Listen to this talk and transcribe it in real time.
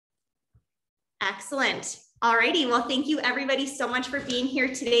Excellent. Alrighty, well, thank you everybody so much for being here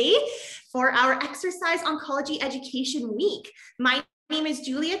today for our Exercise Oncology Education Week. My name is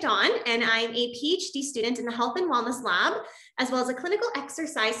Julia Daun, and I'm a PhD student in the Health and Wellness Lab, as well as a clinical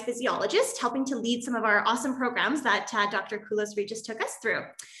exercise physiologist, helping to lead some of our awesome programs that Dr. Kulos just took us through.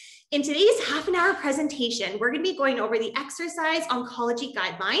 In today's half-an-hour presentation, we're going to be going over the Exercise Oncology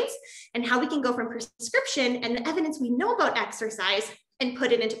Guidelines and how we can go from prescription and the evidence we know about exercise and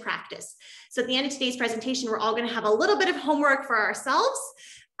put it into practice. So at the end of today's presentation, we're all going to have a little bit of homework for ourselves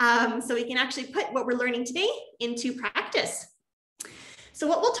so we can actually put what we're learning today into practice. So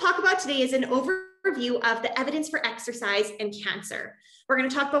what we'll talk about today is an overview of the evidence for exercise and cancer. We're going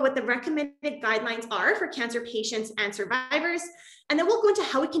to talk about what the recommended guidelines are for cancer patients and survivors, and then we'll go into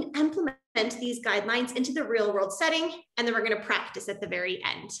how we can implement these guidelines into the real world setting, and then we're going to practice at the very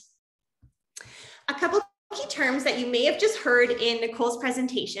end. A couple key terms that you may have just heard in Nicole's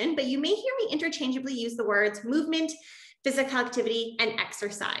presentation, but you may hear me interchangeably use the words movement, physical activity, and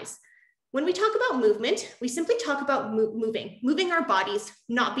exercise. When we talk about movement, we simply talk about moving our bodies,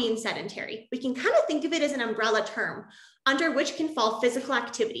 not being sedentary. We can kind of think of it as an umbrella term under which can fall physical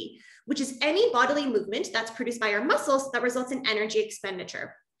activity, which is any bodily movement that's produced by our muscles that results in energy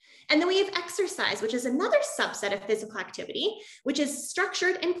expenditure. And then we have exercise, which is another subset of physical activity, which is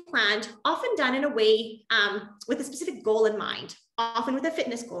structured and planned, often done in a way with a specific goal in mind, often with a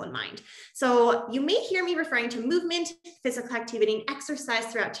fitness goal in mind. So you may hear me referring to movement, physical activity, and exercise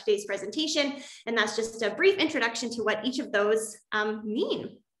throughout today's presentation. And that's just a brief introduction to what each of those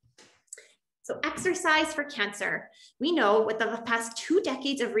mean. So exercise for cancer. We know what the past 2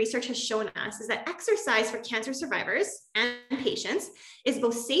 decades of research has shown us is that exercise for cancer survivors and patients is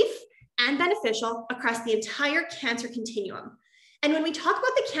both safe and beneficial across the entire cancer continuum. And when we talk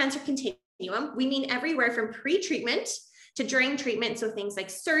about the cancer continuum, we mean everywhere from pre-treatment to during treatment. So things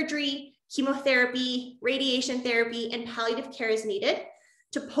like surgery, chemotherapy, radiation therapy, and palliative care is needed,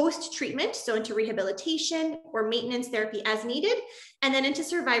 to post-treatment, so into rehabilitation or maintenance therapy as needed, and then into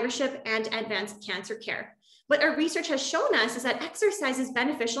survivorship and advanced cancer care. What our research has shown us is that exercise is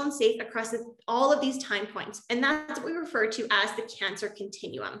beneficial and safe across all of these time points, and that's what we refer to as the cancer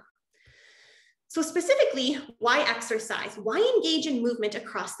continuum. So specifically, why exercise? Why engage in movement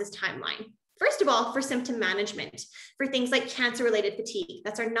across this timeline? First of all, for symptom management, for things like cancer-related fatigue.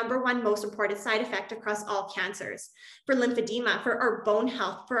 That's our #1 most important side effect across all cancers. For lymphedema, for our bone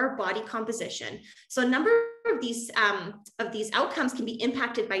health, for our body composition. So a number of these outcomes can be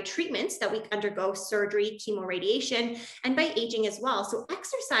impacted by treatments that we undergo, surgery, chemoradiation, and by aging as well. So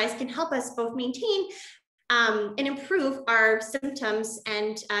exercise can help us both maintain and improve our symptoms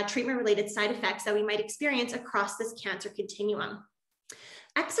and treatment-related side effects that we might experience across this cancer continuum.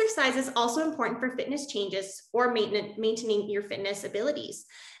 Exercise is also important for fitness changes or maintaining your fitness abilities.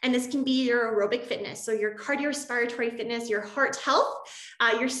 And this can be your aerobic fitness, so your cardiorespiratory fitness, your heart health,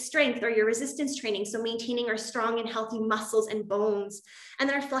 your strength or your resistance training, so maintaining our strong and healthy muscles and bones, and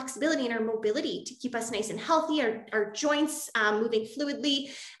then our flexibility and our mobility to keep us nice and healthy, our joints moving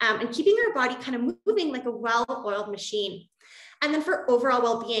fluidly, and keeping our body kind of moving like a well-oiled machine. And then for overall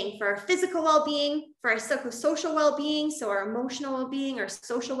well-being, for our physical well-being, for our psychosocial well-being, so our emotional well-being, our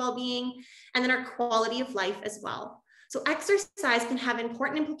social well-being, and then our quality of life as well. So exercise can have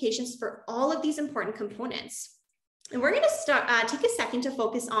important implications for all of these important components. And we're going to take a second to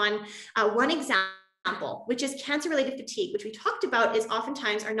focus on one example, which is cancer-related fatigue, which we talked about is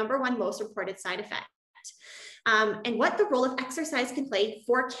oftentimes our #1 most reported side effect, and what the role of exercise can play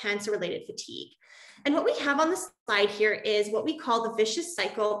for cancer-related fatigue. And what we have on the slide here is what we call the vicious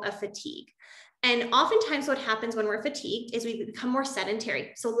cycle of fatigue. And oftentimes what happens when we're fatigued is we become more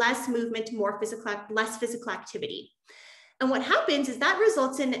sedentary. So less movement, less physical activity. And what happens is that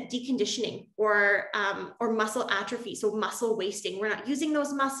results in deconditioning or muscle atrophy, so muscle wasting. We're not using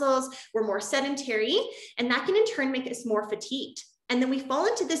those muscles, we're more sedentary, and that can in turn make us more fatigued. And then we fall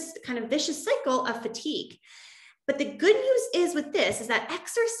into this kind of vicious cycle of fatigue. But the good news is with this is that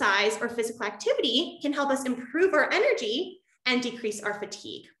exercise or physical activity can help us improve our energy and decrease our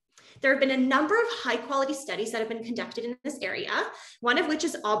fatigue. There have been a number of high quality studies that have been conducted in this area, one of which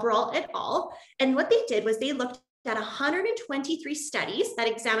is Oberall et al. And what they did was they looked at 123 studies that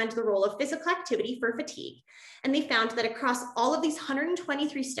examined the role of physical activity for fatigue. And they found that across all of these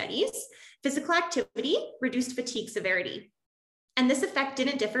 123 studies, physical activity reduced fatigue severity. And this effect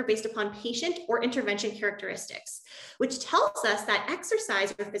didn't differ based upon patient or intervention characteristics, which tells us that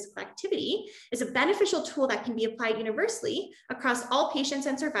exercise or physical activity is a beneficial tool that can be applied universally across all patients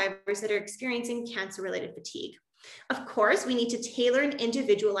and survivors that are experiencing cancer-related fatigue. Of course, we need to tailor and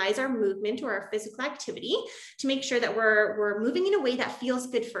individualize our movement or our physical activity to make sure that we're moving in a way that feels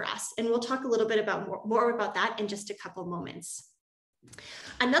good for us. And we'll talk a little bit more about that in just a couple moments.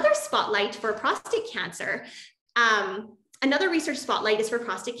 Another spotlight for prostate cancer, another research spotlight is for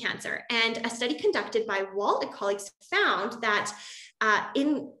prostate cancer. And a study conducted by Wall and colleagues found that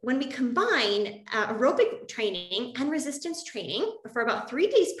when we combine aerobic training and resistance training for about 3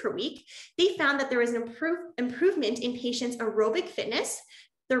 days per week, they found that there was an improvement in patients' aerobic fitness,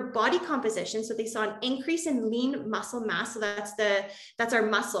 their body composition. So they saw an increase in lean muscle mass. So that's our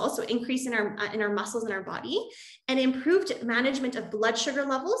muscle. So increase in our muscles in our body, and improved management of blood sugar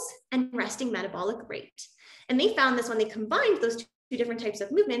levels and resting metabolic rate. And they found this when they combined those two different types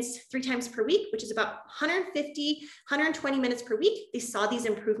of movements 3 times per week, which is about 120 minutes per week. They saw these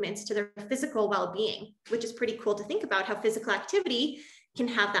improvements to their physical well-being, which is pretty cool to think about how physical activity can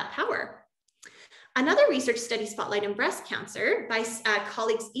have that power. Another research study spotlight in breast cancer by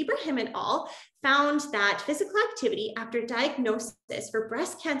colleagues Ibrahim et al. Found that physical activity after diagnosis for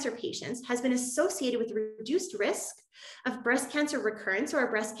breast cancer patients has been associated with reduced risk of breast cancer recurrence or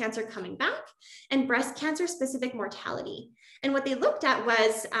breast cancer coming back, and breast cancer specific mortality. And what they looked at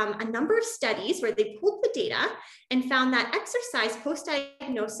was a number of studies where they pulled the data and found that exercise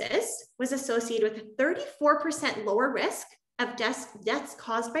post-diagnosis was associated with a 34% lower risk of deaths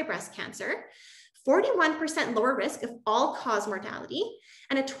caused by breast cancer, 41% lower risk of all-cause mortality,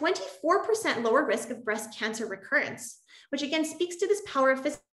 and a 24% lower risk of breast cancer recurrence, which again speaks to this power of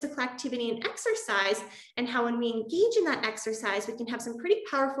physical activity and exercise, and how when we engage in that exercise, we can have some pretty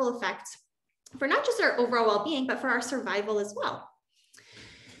powerful effects for not just our overall well-being, but for our survival as well.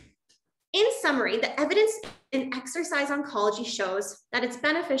 In summary, the evidence in exercise oncology shows that it's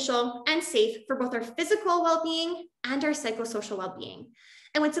beneficial and safe for both our physical well-being and our psychosocial well-being.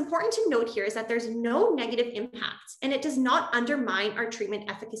 And what's important to note here is that there's no negative impacts, and it does not undermine our treatment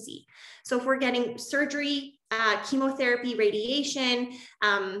efficacy. So if we're getting surgery, chemotherapy, radiation,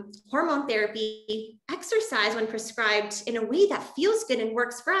 hormone therapy, exercise when prescribed in a way that feels good and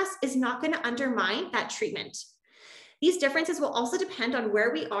works for us is not going to undermine that treatment. These differences will also depend on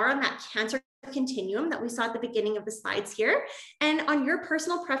where we are on that cancer continuum that we saw at the beginning of the slides here, and on your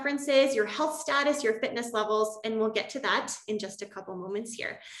personal preferences, your health status, your fitness levels, and we'll get to that in just a couple moments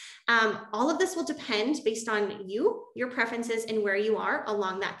here. All of this will depend based on you, your preferences, and where you are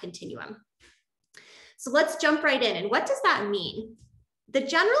along that continuum. So let's jump right in. And what does that mean? The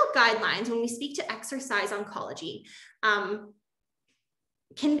general guidelines when we speak to exercise oncology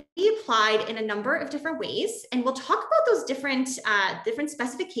can be applied in a number of different ways. And we'll talk about those different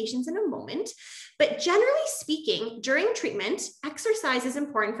specifications in a moment. But generally speaking, during treatment, exercise is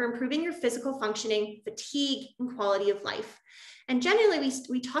important for improving your physical functioning, fatigue, and quality of life. And generally,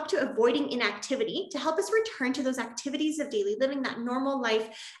 we talk to avoiding inactivity to help us return to those activities of daily living, that normal life,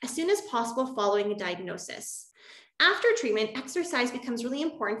 as soon as possible following a diagnosis. After treatment, exercise becomes really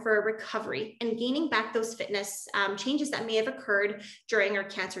important for recovery and gaining back those fitness changes that may have occurred during our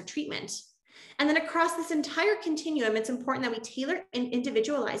cancer treatment. And then across this entire continuum, it's important that we tailor and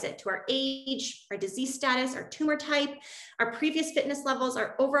individualize it to our age, our disease status, our tumor type, our previous fitness levels,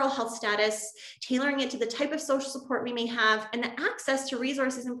 our overall health status, tailoring it to the type of social support we may have, and the access to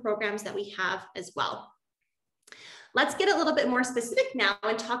resources and programs that we have as well. Let's get a little bit more specific now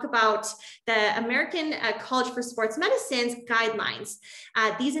and talk about the American College for Sports Medicine's guidelines.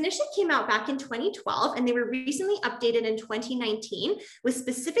 These initially came out back in 2012, and they were recently updated in 2019 with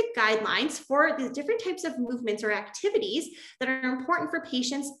specific guidelines for the different types of movements or activities that are important for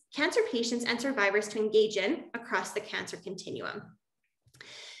patients, cancer patients, and survivors to engage in across the cancer continuum.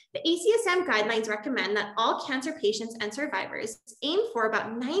 The ACSM guidelines recommend that all cancer patients and survivors aim for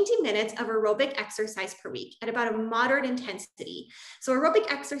about 90 minutes of aerobic exercise per week at about a moderate intensity. So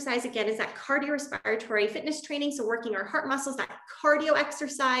aerobic exercise, again, is that cardiorespiratory fitness training. So working our heart muscles, that cardio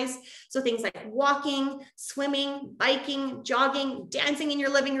exercise. So things like walking, swimming, biking, jogging, dancing in your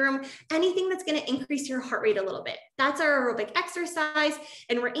living room, anything that's going to increase your heart rate a little bit. That's our aerobic exercise.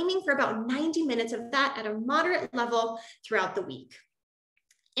 And we're aiming for about 90 minutes of that at a moderate level throughout the week.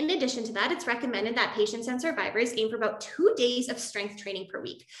 In addition to that, it's recommended that patients and survivors aim for about 2 days of strength training per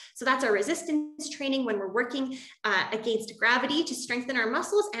week. So that's our resistance training when we're working against gravity to strengthen our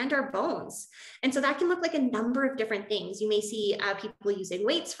muscles and our bones. And so that can look like a number of different things. You may see people using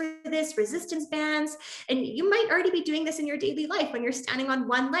weights for this, resistance bands, and you might already be doing this in your daily life when you're standing on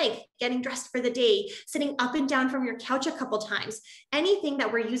one leg, getting dressed for the day, sitting up and down from your couch a couple times. Anything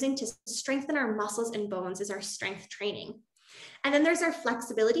that we're using to strengthen our muscles and bones is our strength training. And then there's our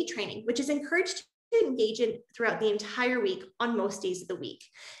flexibility training, which is encouraged to engage in throughout the entire week on most days of the week.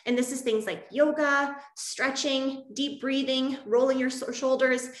 And this is things like yoga, stretching, deep breathing, rolling your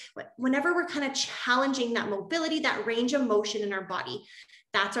shoulders. Whenever we're kind of challenging that mobility, that range of motion in our body,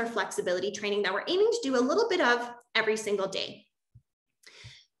 that's our flexibility training that we're aiming to do a little bit of every single day.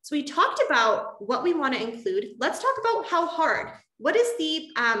 So we talked about what we want to include. Let's talk about how hard. What is the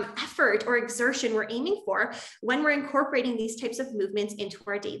effort or exertion we're aiming for when we're incorporating these types of movements into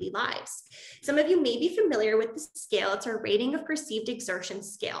our daily lives? Some of you may be familiar with the scale. It's our rating of perceived exertion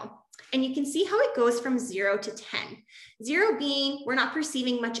scale. And you can see how it goes from 0 to 10. 0 being we're not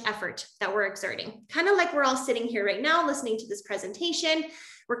perceiving much effort that we're exerting. Kind of like we're all sitting here right now listening to this presentation.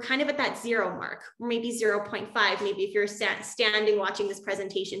 We're kind of at that 0 mark, or maybe 0.5, maybe if you're standing watching this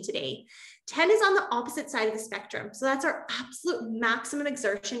presentation today. 10 is on the opposite side of the spectrum. So that's our absolute maximum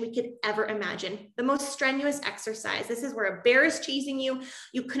exertion we could ever imagine. The most strenuous exercise. This is where a bear is chasing you.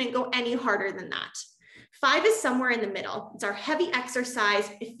 You couldn't go any harder than that. 5 is somewhere in the middle. It's our heavy exercise.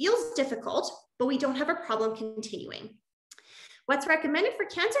 It feels difficult, but we don't have a problem continuing. What's recommended for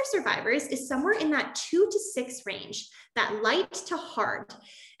cancer survivors is somewhere in that 2 to 6 range, that light to hard.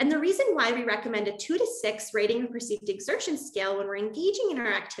 And the reason why we recommend a 2 to 6 rating of perceived exertion scale when we're engaging in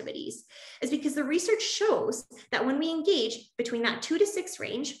our activities is because the research shows that when we engage between that 2 to 6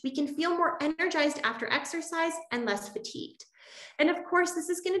 range, we can feel more energized after exercise and less fatigued. And of course, this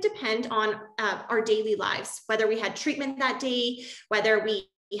is going to depend on our daily lives, whether we had treatment that day, whether we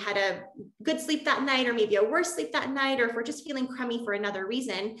had a good sleep that night, or maybe a worse sleep that night, or if we're just feeling crummy for another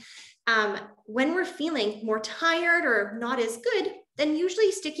reason. When we're feeling more tired or not as good, then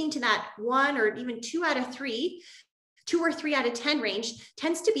usually sticking to that 1 or even 2 out of 3, 2 or 3 out of 10 range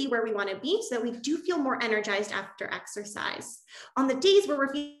tends to be where we want to be so that we do feel more energized after exercise. On the days where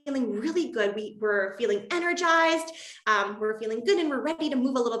we're feeling really good, we're feeling energized, we're feeling good and we're ready to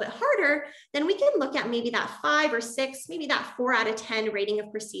move a little bit harder, then we can look at maybe that 5 or 6, maybe that 4 out of 10 rating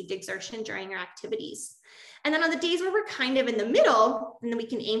of perceived exertion during our activities. And then on the days where we're kind of in the middle, and then we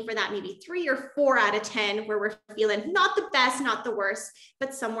can aim for that maybe 3 or 4 out of 10 where we're feeling not the best, not the worst,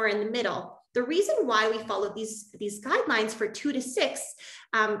 but somewhere in the middle. The reason why we follow these guidelines for 2 to 6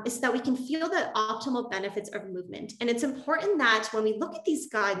 is that we can feel the optimal benefits of movement. And it's important that when we look at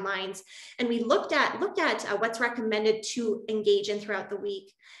these guidelines and we look at what's recommended to engage in throughout the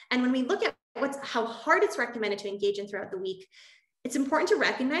week, and when we look at how hard it's recommended to engage in throughout the week, it's important to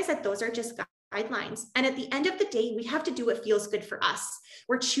recognize that those are just guidelines. And at the end of the day, we have to do what feels good for us.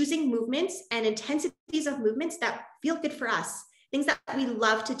 We're choosing movements and intensities of movements that feel good for us. Things that we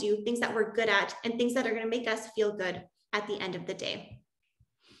love to do, things that we're good at, and things that are going to make us feel good at the end of the day.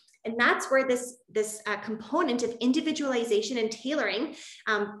 And that's where this component of individualization and tailoring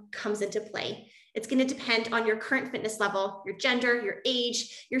comes into play. It's going to depend on your current fitness level, your gender, your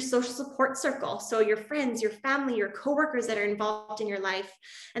age, your social support circle. So your friends, your family, your coworkers that are involved in your life,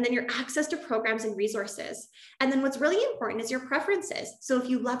 and then your access to programs and resources. And then what's really important is your preferences. So if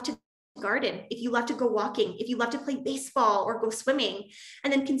you love to garden, if you love to go walking, if you love to play baseball or go swimming,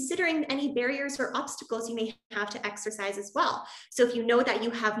 and then considering any barriers or obstacles you may have to exercise as well. So if you know that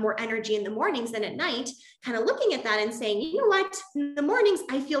you have more energy in the mornings than at night, kind of looking at that and saying, you know what, in the mornings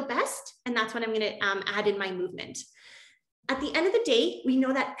I feel best, and that's when I'm going to add in my movement. At the end of the day, we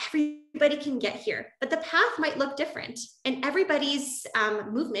know that everybody can get here, but the path might look different, and everybody's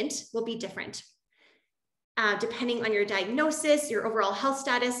movement will be different. Depending on your diagnosis, your overall health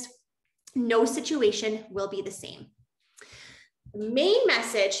status, no situation will be the same. The main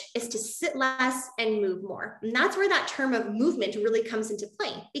message is to sit less and move more. And that's where that term of movement really comes into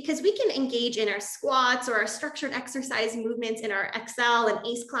play, because we can engage in our squats or our structured exercise movements in our Excel and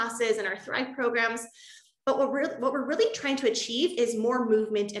ACE classes and our Thrive programs. But what we're really trying to achieve is more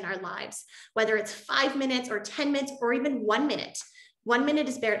movement in our lives, whether it's 5 minutes or 10 minutes or even 1 minute. 1 minute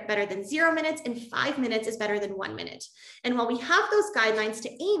is better than 0 minutes, and 5 minutes is better than 1 minute. And while we have those guidelines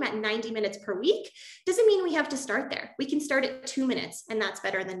to aim at 90 minutes per week, doesn't mean we have to start there. We can start at 2 minutes, and that's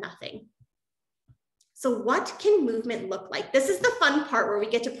better than nothing. So what can movement look like? This is the fun part where we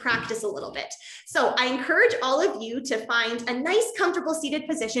get to practice a little bit. So I encourage all of you to find a nice, comfortable seated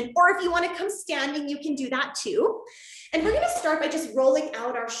position, or if you want to come standing, you can do that too. And we're going to start by just rolling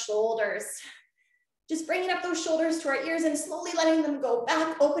out our shoulders. Just bringing up those shoulders to our ears and slowly letting them go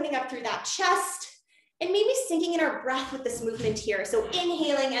back, opening up through that chest, and maybe sinking in our breath with this movement here. So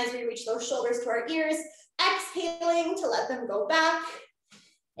inhaling as we reach those shoulders to our ears, exhaling to let them go back.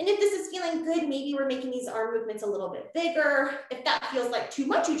 And if this is feeling good, maybe we're making these arm movements a little bit bigger. If that feels like too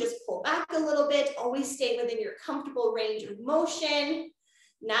much, you just pull back a little bit, always stay within your comfortable range of motion.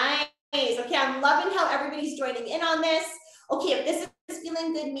 Nice. Okay, I'm loving how everybody's joining in on this. Okay, if this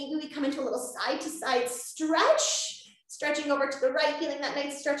feeling good, maybe we come into a little side to side stretch, stretching over to the right, feeling that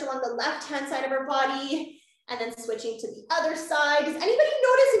nice stretch along the left-hand side of our body, and then switching to the other side. Does anybody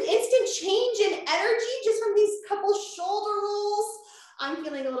notice an instant change in energy just from these couple shoulder rolls? I'm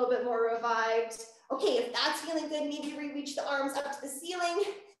feeling a little bit more revived. Okay, if that's feeling good, maybe we reach the arms up to the ceiling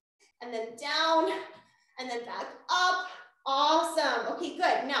and then down and then back up. Awesome. Okay,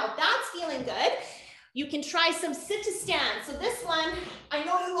 good. Now if that's feeling good, you can try some sit to stand. So this one, I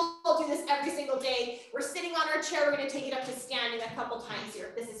know you all do this every single day. We're sitting on our chair. We're going to take it up to standing a couple times here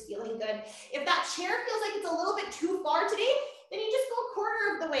if this is feeling good. If that chair feels like it's a little bit too far today, then you just go a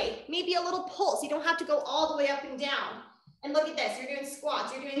quarter of the way, maybe a little pulse. You don't have to go all the way up and down. And look at this, you're doing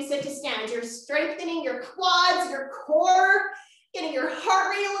squats, you're doing sit to stand, you're strengthening your quads, your core, getting your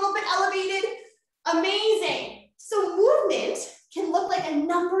heart rate a little bit elevated. Amazing. So movement can look like a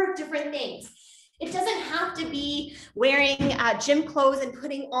number of different things. It doesn't have to be wearing gym clothes and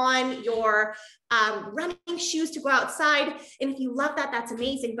putting on your running shoes to go outside. And if you love that, that's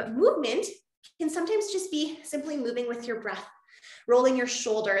amazing. But movement can sometimes just be simply moving with your breath, rolling your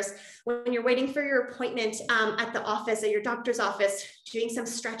shoulders when you're waiting for your appointment at the office, at your doctor's office, doing some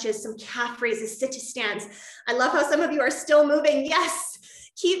stretches, some calf raises, sit to stands. I love how some of you are still moving. Yes,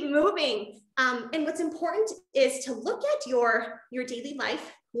 keep moving. And what's important is to look at your daily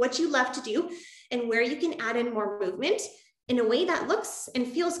life, what you love to do, and where you can add in more movement in a way that looks and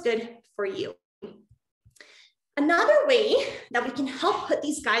feels good for you. Another way that we can help put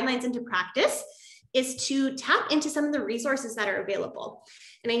these guidelines into practice is to tap into some of the resources that are available.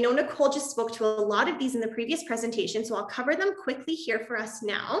 And I know Nicole just spoke to a lot of these in the previous presentation, so I'll cover them quickly here for us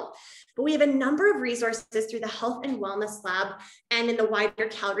now. But we have a number of resources through the Health and Wellness Lab and in the wider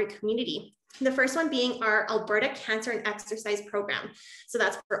Calgary community. The first one being our Alberta Cancer and Exercise Program. So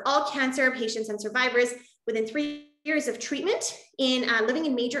that's for all cancer patients and survivors within 3 years of treatment in living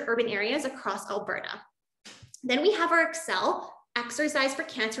in major urban areas across Alberta. Then we have our Excel Exercise for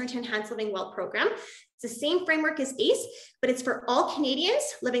Cancer and Enhanced Living Well program. It's the same framework as ACE, but it's for all Canadians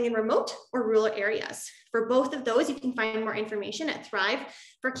living in remote or rural areas. For both of those, you can find more information at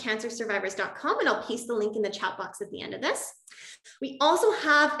thriveforcancersurvivors.com, and I'll paste the link in the chat box at the end of this. We also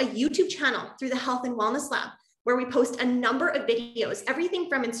have a YouTube channel through the Health and Wellness Lab, where we post a number of videos, everything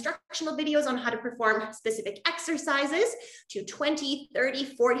from instructional videos on how to perform specific exercises to 20,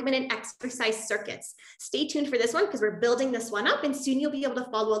 30, 40-minute exercise circuits. Stay tuned for this one because we're building this one up, and soon you'll be able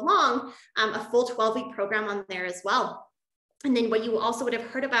to follow along a full 12-week program on there as well. And then what you also would have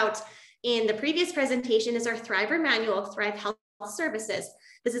heard about in the previous presentation is our Thriver Manual, Thrive Health Services.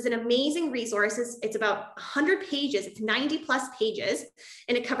 This is an amazing resource. It's about 100 pages. It's 90 plus pages,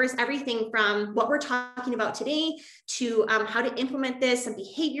 and it covers everything from what we're talking about today to how to implement this, some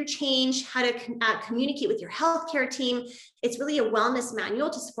behavior change, how to communicate with your healthcare team. It's really a wellness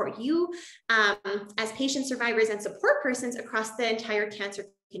manual to support you as patient survivors and support persons across the entire cancer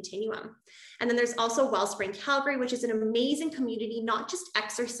continuum. And then there's also Wellspring Calgary, which is an amazing community, not just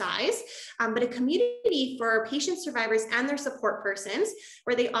exercise, but a community for patient survivors and their support persons,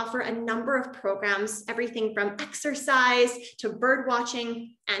 where they offer a number of programs, everything from exercise to bird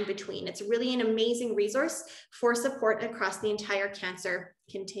watching and between. It's really an amazing resource for support across the entire cancer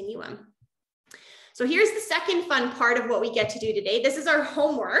continuum. So here's the second fun part of what we get to do today. This is our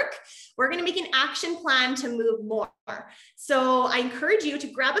homework. We're going to make an action plan to move more. So I encourage you to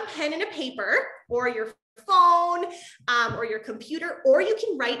grab a pen and a paper, or your phone, or your computer, or you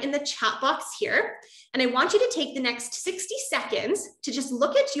can write in the chat box here. And I want you to take the next 60 seconds to just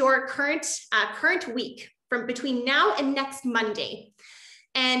look at your current week from between now and next Monday,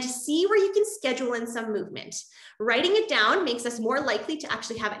 and see where you can schedule in some movement. Writing it down makes us more likely to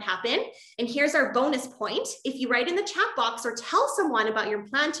actually have it happen. And here's our bonus point. If you write in the chat box or tell someone about your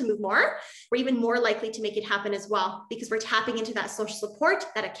plan to move more, we're even more likely to make it happen as well, because we're tapping into that social support,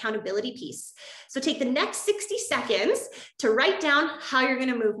 that accountability piece. So take the next 60 seconds to write down how you're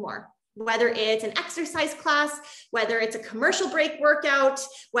going to move more. Whether it's an exercise class, whether it's a commercial break workout,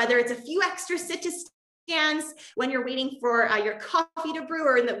 whether it's a few extra sit to stands when you're waiting for your coffee to brew,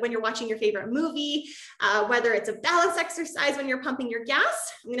 or when you're watching your favorite movie, whether it's a balance exercise when you're pumping your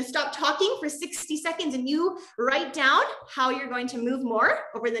gas. I'm going to stop talking for 60 seconds and you write down how you're going to move more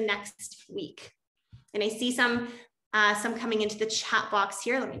over the next week. And I see some coming into the chat box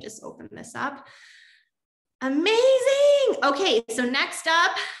here. Let me just open this up. Amazing. Okay, so next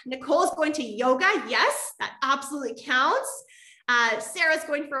up, Nicole's going to yoga. Yes, that absolutely counts. Sarah's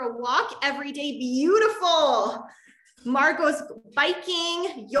going for a walk every day. Beautiful. Margot's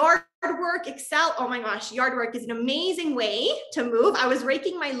biking. You're work, Excel. Oh my gosh, yard work is an amazing way to move. I was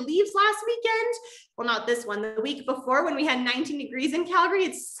raking my leaves last weekend. Well, not this one, the week before when we had 19 degrees in Calgary.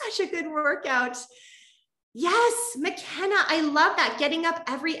 It's such a good workout. Yes, McKenna, I love that. Getting up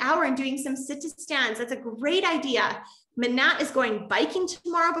every hour and doing some sit to stands. That's a great idea. Manat is going biking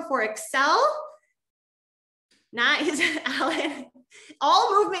tomorrow before Excel. Nice, Alan.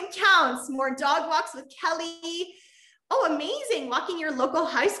 All movement counts. More dog walks with Kelly. Oh, amazing. Walking your local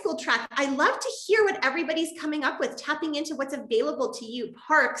high school track. I love to hear what everybody's coming up with, tapping into what's available to you.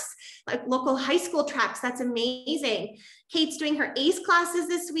 Parks, like local high school tracks. That's amazing. Kate's doing her ACE classes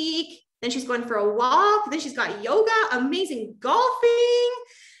this week. Then she's going for a walk. Then she's got yoga, amazing golfing,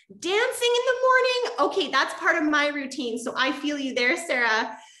 dancing in the morning. Okay, that's part of my routine. So I feel you there,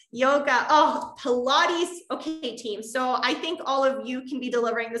 Sarah. Yoga, oh, Pilates. Okay, team. So I think all of you can be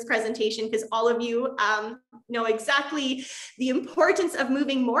delivering this presentation because all of you know exactly the importance of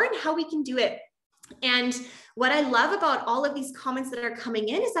moving more and how we can do it. And what I love about all of these comments that are coming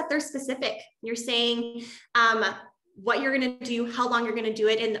in is that they're specific. You're saying what you're going to do, how long you're going to do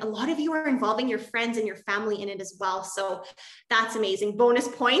it. And a lot of you are involving your friends and your family in it as well. So that's amazing. Bonus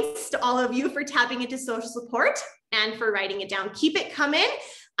points to all of you for tapping into social support and for writing it down. Keep it coming.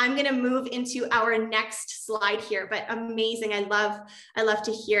 I'm going to move into our next slide here, but amazing. I love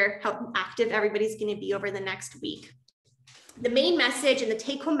to hear how active everybody's going to be over the next week. The main message and the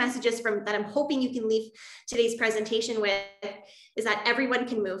take-home messages that I'm hoping you can leave today's presentation with is that everyone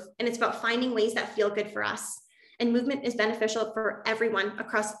can move, and it's about finding ways that feel good for us. And movement is beneficial for everyone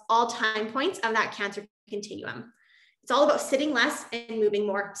across all time points of that cancer continuum. It's all about sitting less and moving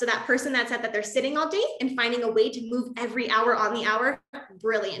more. So that person that said that they're sitting all day and finding a way to move every hour on the hour,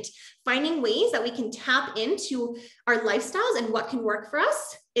 brilliant. Finding ways that we can tap into our lifestyles and what can work for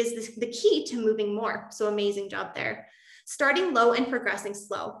us is the key to moving more. So amazing job there. Starting low and progressing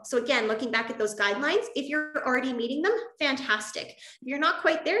slow. So again, looking back at those guidelines, if you're already meeting them, fantastic. If you're not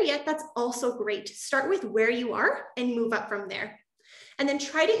quite there yet, that's also great. Start with where you are and move up from there. And then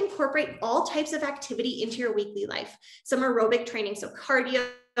try to incorporate all types of activity into your weekly life. Some aerobic training, so cardio,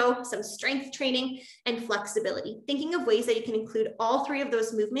 some strength training, and flexibility. Thinking of ways that you can include all three of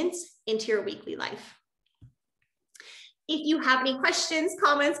those movements into your weekly life. If you have any questions,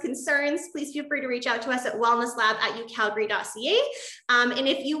 comments, concerns, please feel free to reach out to us at wellnesslab@ucalgary.ca. And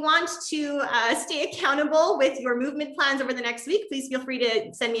if you want to stay accountable with your movement plans over the next week, please feel free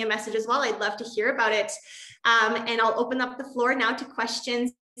to send me a message as well. I'd love to hear about it. And I'll open up the floor now to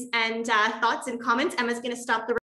questions and thoughts and comments. Emma's going to stop the